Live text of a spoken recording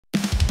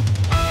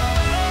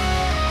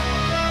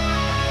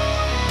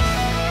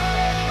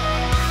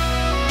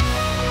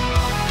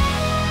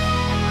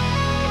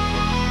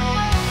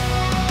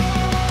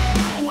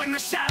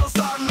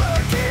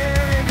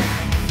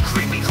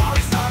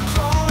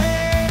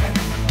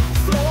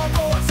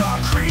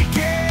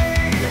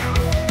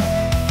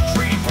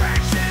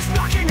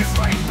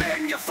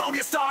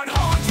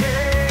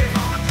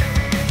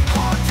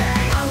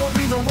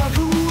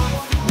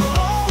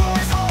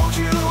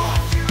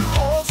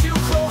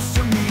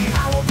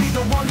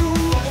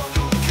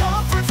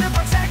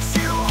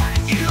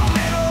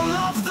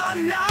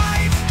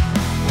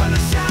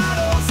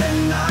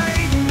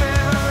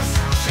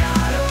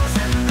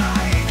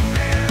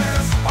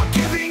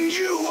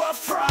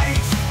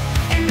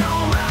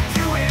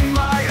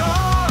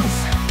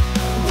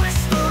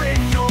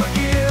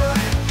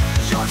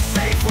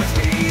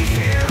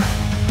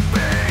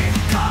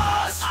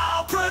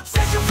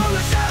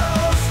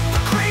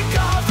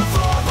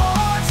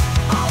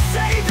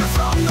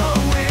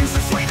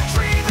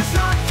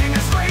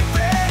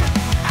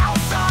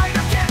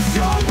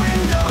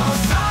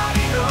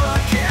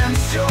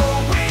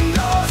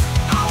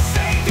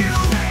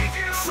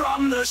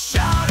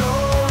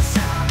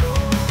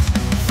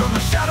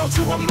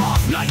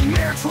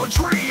nightmare to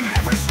a dream.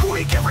 Every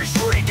squeak, every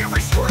shriek,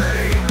 every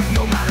scream.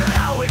 No matter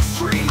how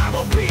extreme, I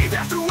will be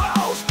there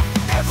throughout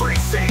every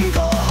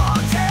single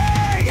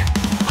haunting.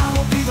 I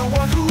will be the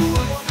one who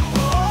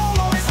will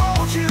always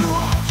hold you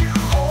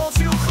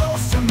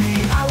close to me.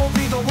 I will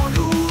be the one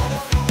who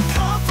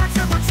comforts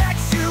and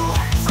protects you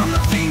from the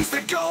things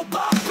that go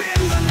bump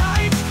in the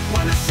night,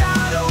 when the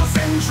shadows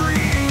and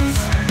dreams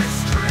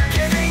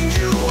giving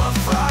you a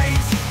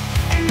fright.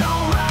 And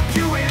I'll wrap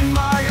you in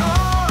my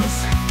arms,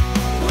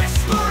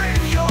 whisper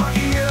in your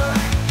ear,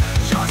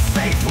 you're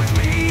safe with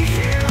me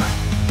here,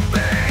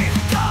 babe.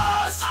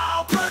 'Cause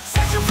I'll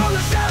protect you from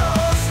the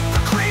shadows,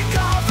 the creak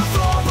of the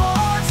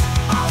floorboards.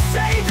 I'll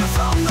save you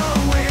from the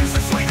winds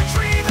that sway the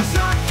tree that's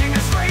knocking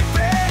and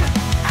scraping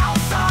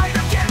outside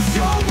against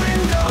your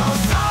windows.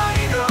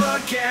 Side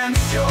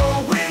against your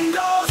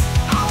windows,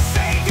 I'll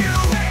save you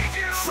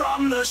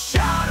from the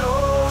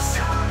shadows.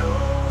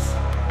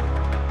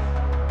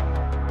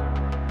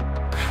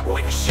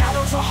 When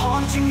shadows are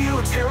haunting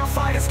you,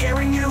 terrified and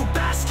scaring you,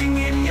 basking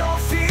in your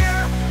fear,